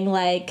expecting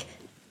like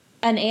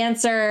an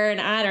answer, and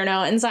I don't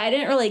know. And so I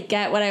didn't really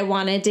get what I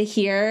wanted to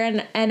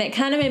hear. And it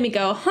kind of made me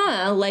go,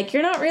 like,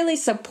 you're not really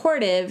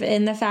supportive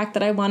in the fact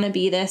that I want to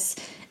be this,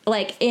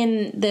 like,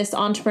 in this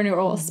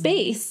entrepreneurial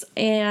space.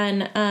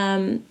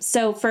 And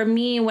so for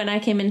me, when I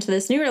came into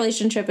this new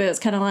relationship, it was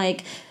kind of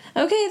like,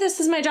 okay, this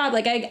is my job.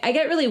 Like, I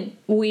get really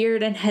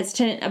weird and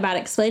hesitant about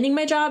explaining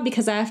my job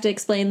because I have to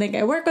explain, like,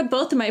 I work with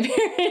both of my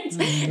parents.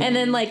 Mm-hmm. And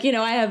then, like, you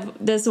know, I have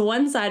this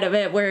one side of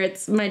it where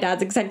it's my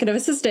dad's executive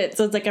assistant.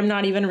 So it's like I'm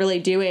not even really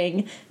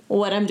doing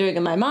what I'm doing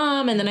with my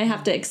mom. And then I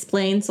have to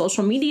explain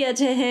social media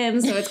to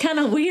him. So it's kind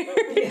of weird.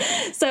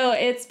 So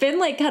it's been,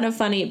 like, kind of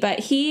funny. But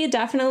he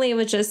definitely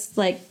was just,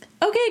 like,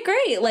 okay,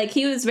 great. Like,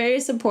 he was very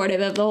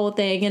supportive of the whole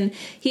thing. And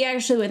he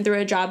actually went through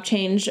a job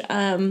change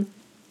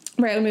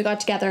right when we got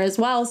together as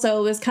well. So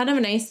it was kind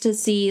of nice to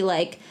see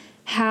like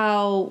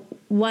how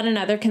one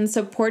another can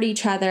support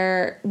each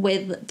other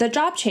with the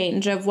job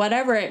change of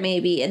whatever it may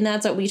be. And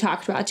that's what we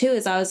talked about too,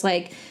 is I was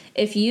like,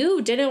 if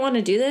you didn't want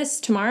to do this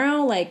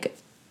tomorrow, like,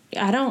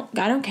 I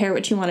don't care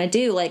what you want to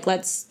do. Like,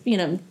 let's, you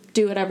know,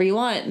 do whatever you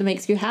want that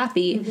makes you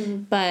happy. Mm-hmm.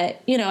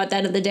 But, you know, at the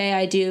end of the day,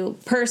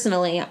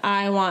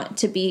 I want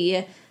to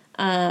be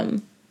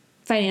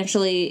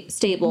financially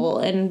stable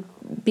and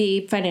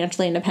be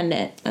financially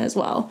independent as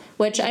well,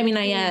 which I mean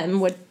I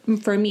am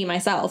for me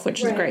myself,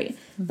 which is great.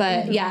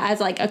 But yeah, as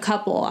like a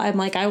couple, I'm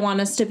like, I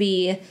want us to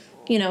be,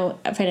 you know,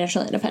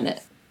 financially independent.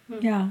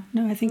 Yeah,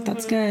 no, I think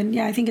that's good.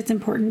 Yeah, I think it's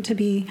important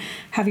to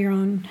have your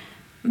own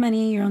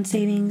money, your own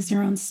savings,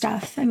 your own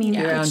stuff. I mean,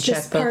 your it's own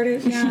just checkbook. part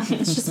of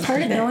it's just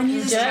part of it. No one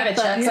uses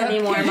checkbooks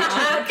anymore.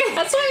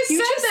 That's why I said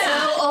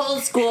that. So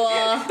old school.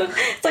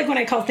 It's like when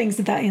I call things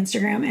about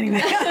Instagram.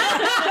 Anyway.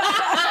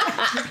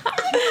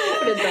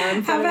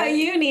 How about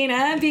you,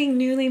 Nina? Being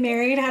newly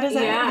married, how does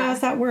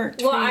that work?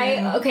 Well,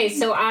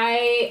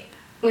 I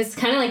was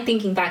kind of like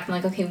thinking back. I'm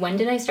like, okay, when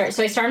did I start?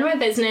 So I started my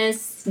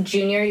business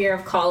junior year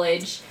of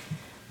college.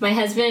 My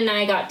husband and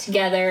I got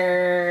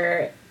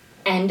together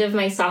end of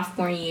my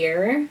sophomore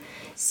year.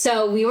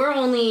 So we were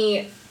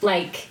only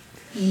like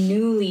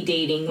newly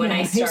dating when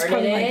I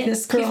started it. Like,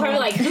 this girl. He's probably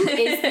like, who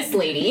is this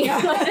lady?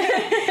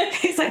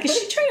 He's like, is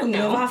she trying to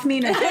live off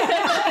me now?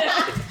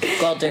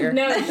 Gold digger.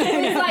 No,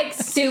 he was like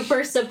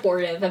super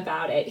supportive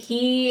about it.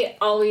 He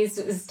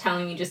always was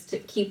telling me just to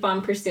keep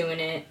on pursuing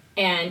it.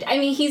 And I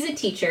mean, he's a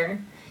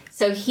teacher.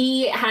 So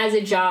he has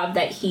a job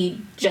that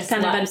he just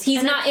loves.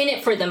 He's not in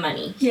it for the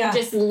money. Yeah. He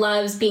just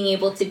loves being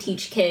able to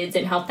teach kids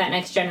and help that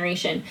next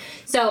generation.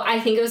 So I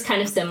think it was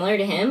kind of similar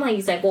to him. Like,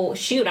 he's like, well,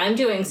 shoot, I'm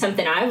doing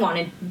something I want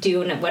to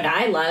do and what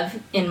I love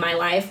in my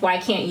life. Why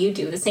can't you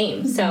do the same?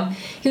 Mm-hmm. So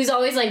he was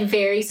always, like,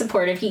 very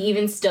supportive. He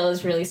even still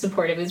is really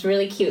supportive. It was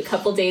really cute. A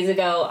couple days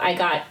ago, I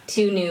got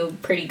 2 new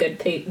pretty good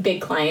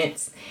big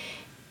clients.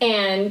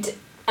 And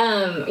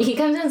he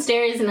comes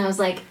downstairs, and I was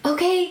like,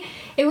 okay,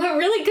 it went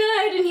really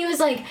good. And he was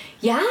like,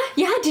 yeah,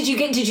 did you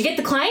get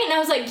the client? And I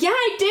was like, yeah,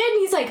 I did. And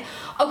he's like,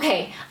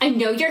 okay, I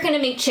know you're gonna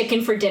make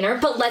chicken for dinner,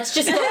 but let's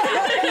just go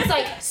out. He's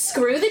like,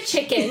 screw the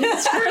chicken.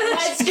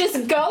 Let's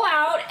just go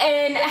out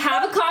and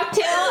have a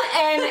cocktail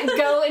and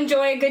go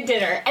enjoy a good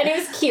dinner. And it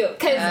was cute,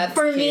 because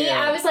for me,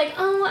 I was like,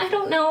 oh, I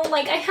don't know,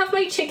 like, I have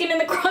my chicken in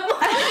the crock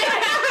pot.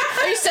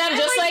 You sound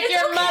just like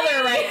your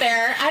mother right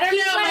there. I don't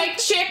know, my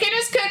chicken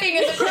is cooking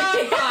in the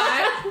crock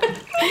pot.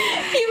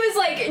 He was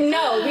like,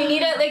 no, we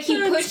need it. Like, he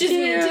pushes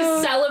me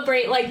to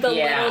celebrate, like, the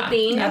little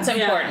things. That's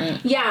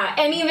important. Yeah,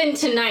 and even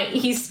tonight,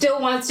 he still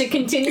wants to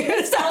continue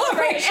to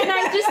celebrate. And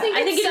I just think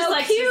it's so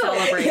cute. To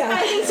celebrate. Yeah.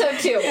 I think so,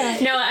 too. Yeah.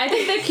 No, I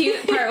think the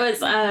cute part was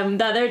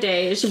the other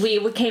day,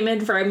 we came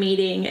in for a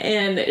meeting,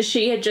 and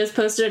she had just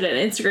posted an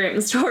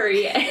Instagram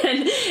story,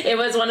 and it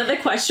was one of the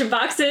question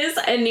boxes,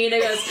 and Nina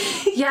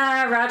goes,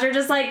 yeah, Roger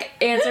just, like,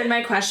 answered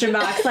my question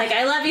box. Like,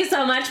 I love you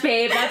so much,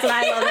 babe. That's what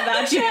I love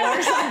about you,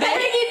 or something.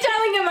 I keep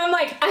telling him, I'm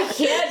like, I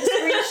can't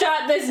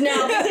screenshot this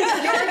now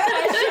because your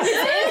question is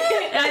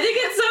in it. I think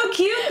it's so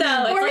cute,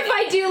 though. Or if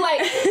I do,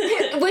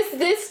 like, was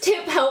this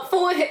tip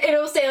helpful?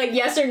 It'll say, like,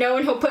 yes or no,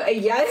 and he'll put a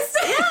yes.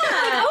 Yeah.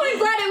 Oh, I'm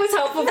glad it was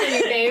helpful for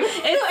you, babe.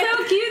 It's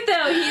so cute,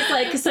 though. He's,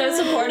 like, so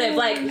supportive.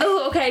 Like,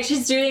 oh, okay,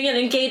 she's doing an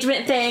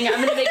engagement thing. I'm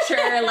going to make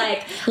sure,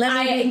 like,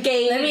 I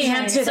engage. Let me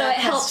answer so that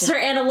it helps question.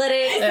 her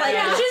analytics. Like,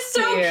 it's just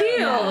so cute.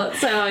 Yeah.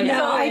 So, yeah.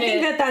 No, I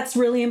think that's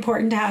really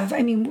important to have.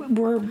 I mean,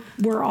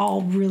 we're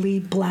all really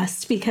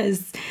blessed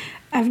because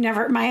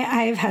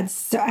I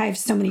have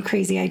so many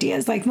crazy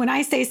ideas. Like when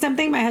I say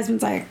something, my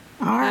husband's like,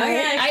 all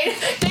right.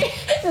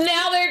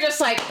 Now they're just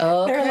like,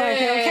 okay. They're like,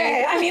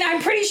 okay. I mean,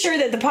 I'm pretty sure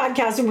that the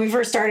podcast, when we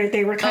first started,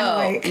 they were kind of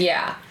like...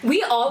 yeah.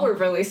 We all were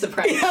really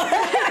surprised.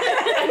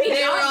 I mean,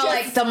 they were all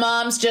like, the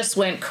moms just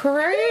went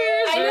crazy.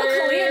 I know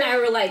Kalia and I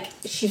were like,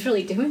 she's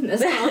really doing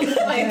this.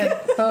 Like,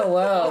 oh,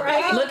 wow.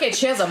 Right. Look at,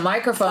 she has a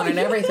microphone and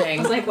everything.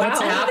 I was like, wow.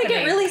 What's I I happening? think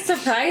it really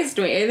surprised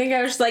me. I think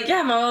I was just like,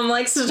 yeah, my mom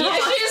likes to talk. Yeah,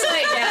 she's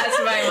like, yeah, that's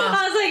my mom.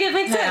 I was like, it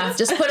makes Yeah, sense.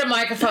 just put a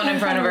microphone in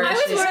front of her. I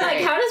was She's more great.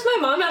 like, how does my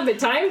mom have the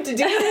time to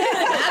do this?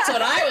 That's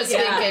what I was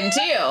thinking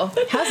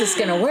too. How's this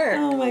gonna work?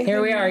 Oh my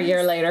Here we are a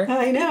year later.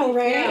 I know,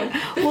 right?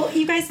 Well,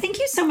 you guys, thank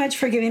you so much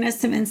for giving us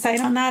some insight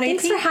on that.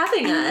 Thanks for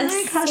having us. Oh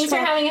my gosh, Thanks for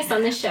having us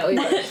on the show. We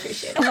really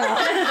appreciate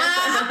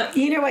it.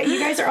 you know what? You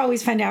guys are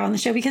always fun to have on the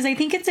show because I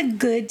think it's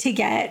good to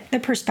get the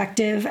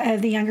perspective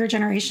of the younger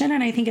generation,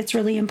 and I think it's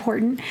really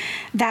important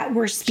that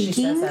we're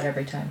speaking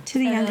every time. to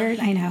the younger.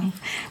 I know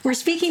we're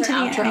speaking to the.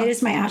 outro. It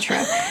is my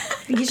outro.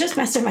 You just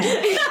messed up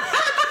my.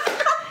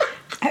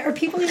 Are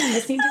people even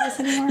listening to this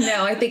anymore?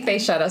 No, I think they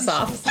shut us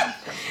off.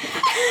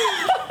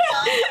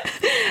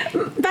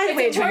 By the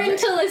way, It's important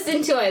to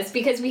listen to us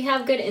because we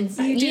have good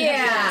insight.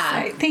 Yeah.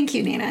 Right. Thank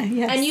you, Nina.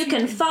 Yes. And you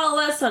can follow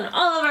us on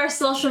all of our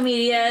social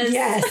medias.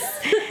 Yes.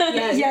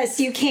 Yes,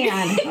 you can.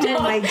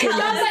 Oh my goodness.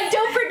 I was like,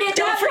 don't forget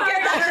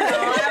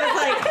that. I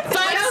was like,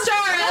 5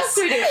 stars.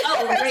 we do.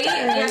 Oh, rate. You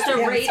have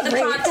to rate the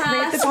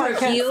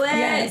podcast, review it.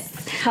 Yes.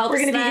 Helps We're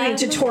going to be them.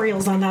 doing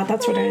tutorials on that.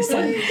 That's what I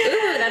said.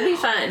 Ooh, that'd be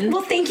fun.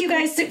 Well, thank you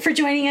guys for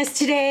joining us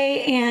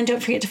today. And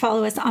don't forget to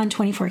follow us on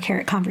 24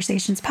 Karat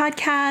Conversations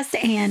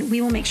podcast. And we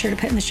will make sure to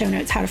put in the show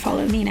notes how to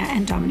follow Nina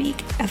and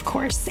Dominique, of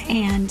course.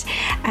 And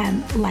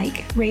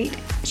like, rate,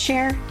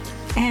 share,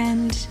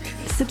 and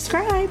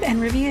subscribe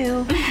and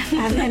review.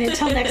 And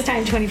until next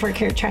time, 24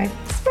 Karat Tribe,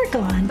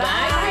 sparkle on. Bye.